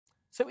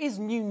So is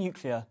new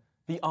nuclear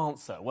the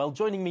answer? Well,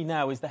 joining me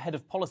now is the head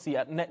of policy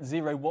at Net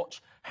Zero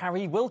Watch,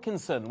 Harry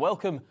Wilkinson.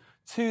 Welcome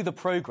to the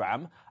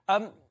programme.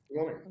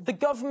 The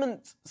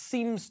government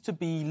seems to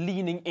be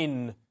leaning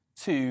in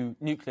to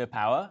nuclear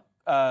power.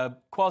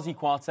 Kwasi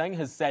Kwarteng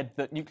has said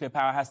that nuclear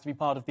power has to be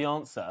part of the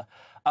answer.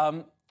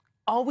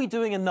 Are we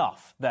doing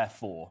enough,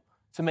 therefore,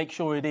 to make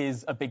sure it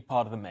is a big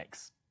part of the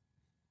mix?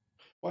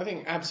 Well, I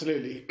think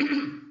absolutely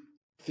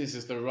this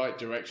is the right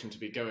direction to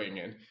be going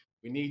in.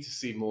 We need to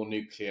see more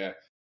nuclear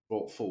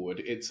brought forward.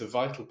 It's a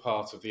vital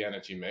part of the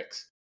energy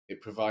mix.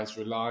 It provides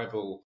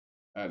reliable,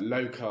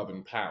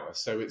 low-carbon power.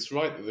 So it's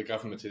right that the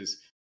government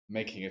is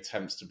making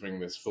attempts to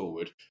bring this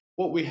forward.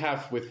 What we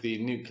have with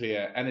the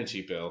nuclear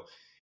energy bill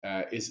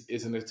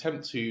is an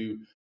attempt to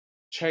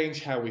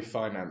change how we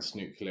finance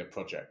nuclear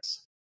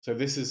projects. So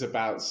this is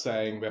about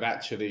saying that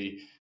actually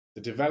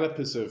the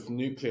developers of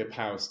nuclear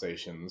power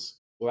stations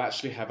will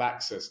actually have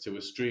access to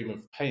a stream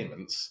of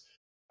payments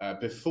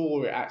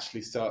before it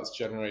actually starts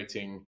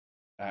generating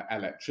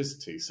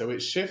electricity. So it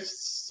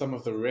shifts some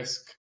of the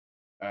risk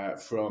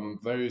from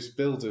those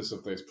builders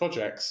of those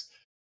projects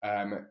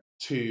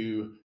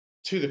to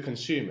the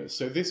consumers.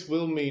 So this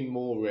will mean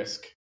more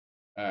risk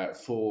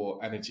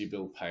for energy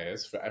bill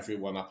payers, for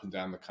everyone up and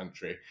down the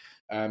country,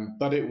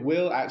 but it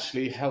will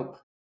actually help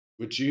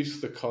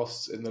reduce the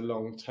costs in the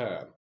long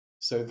term.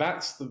 So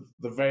that's the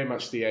very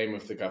much the aim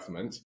of the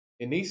government.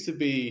 It needs to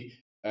be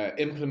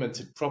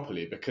implemented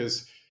properly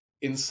because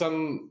in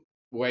some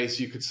ways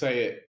you could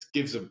say it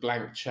gives a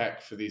blank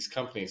check for these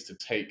companies to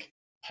take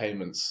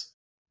payments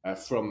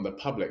from the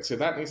public. So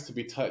that needs to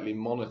be tightly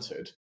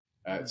monitored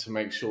to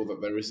make sure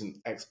that there isn't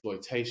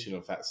exploitation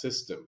of that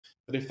system.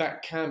 But if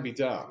that can be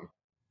done,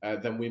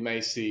 then we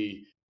may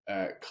see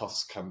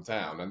costs come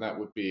down, and that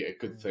would be a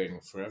good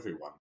thing for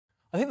everyone.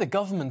 I think the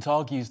government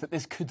argues that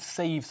this could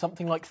save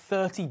something like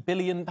 £30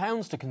 billion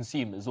to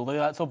consumers, although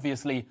that's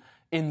obviously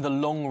in the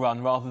long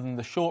run rather than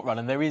the short run,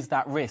 and there is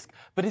that risk.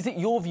 But is it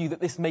your view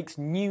that this makes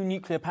new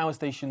nuclear power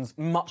stations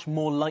much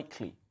more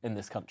likely in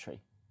this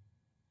country?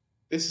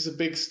 This is a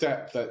big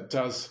step that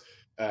does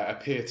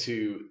appear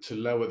to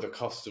lower the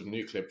cost of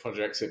nuclear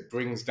projects. It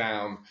brings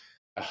down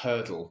a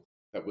hurdle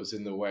that was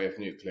in the way of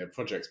nuclear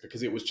projects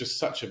because it was just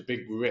such a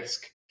big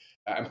risk.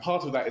 And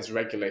part of that is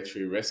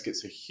regulatory risk.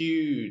 It's a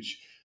huge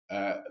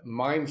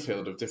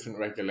minefield of different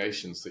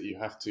regulations that you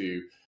have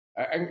to,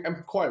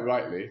 and quite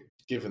rightly,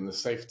 given the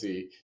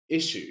safety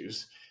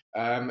issues,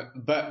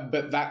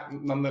 but that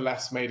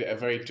nonetheless made it a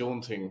very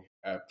daunting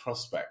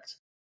prospect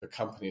for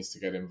companies to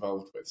get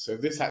involved with. So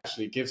this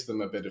actually gives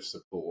them a bit of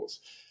support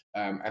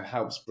and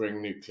helps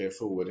bring nuclear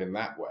forward in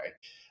that way.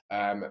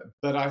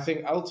 But I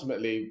think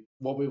ultimately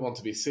what we want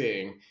to be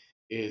seeing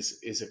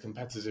is a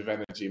competitive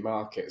energy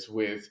market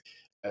with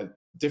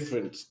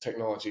different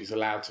technologies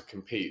allowed to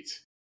compete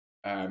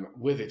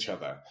with each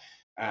other.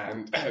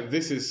 And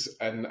this is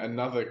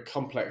another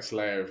complex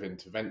layer of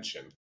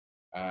intervention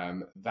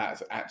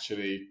that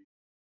actually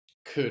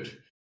could,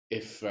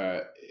 if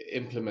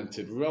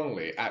implemented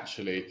wrongly,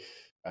 actually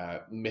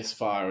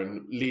misfire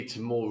and lead to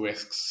more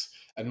risks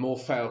and more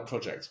failed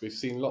projects. We've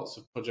seen lots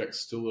of projects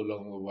stall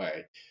along the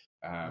way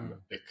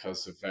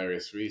because of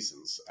various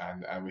reasons,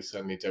 and we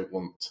certainly don't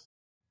want to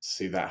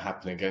see that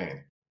happen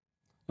again.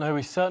 No,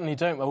 we certainly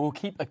don't. Well, we'll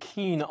keep a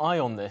keen eye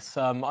on this.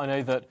 I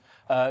know that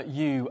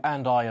you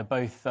and I are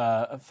both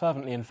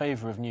fervently in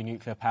favour of new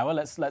nuclear power.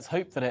 Let's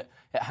hope that it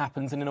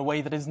happens and in a way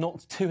that is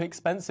not too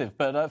expensive.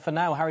 But for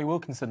now, Harry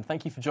Wilkinson,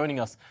 thank you for joining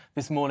us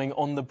this morning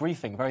on The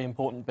Briefing. Very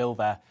important bill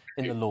there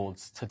in the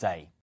Lords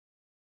today.